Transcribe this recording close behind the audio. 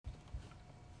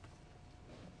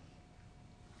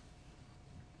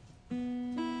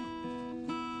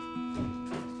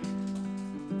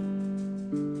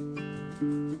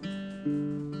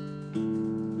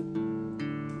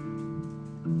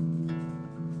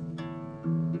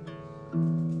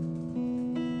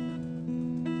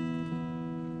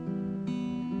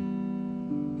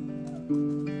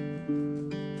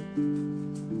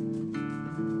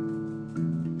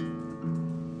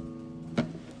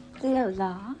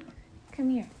Lola. Come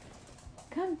here.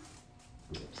 Come.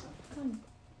 Come.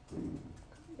 Come,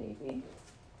 baby.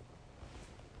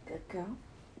 Good girl.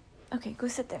 Okay, go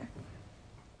sit there.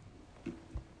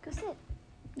 Go sit.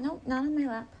 Nope, not on my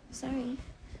lap. Sorry.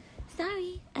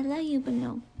 Sorry. I love you, but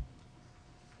no.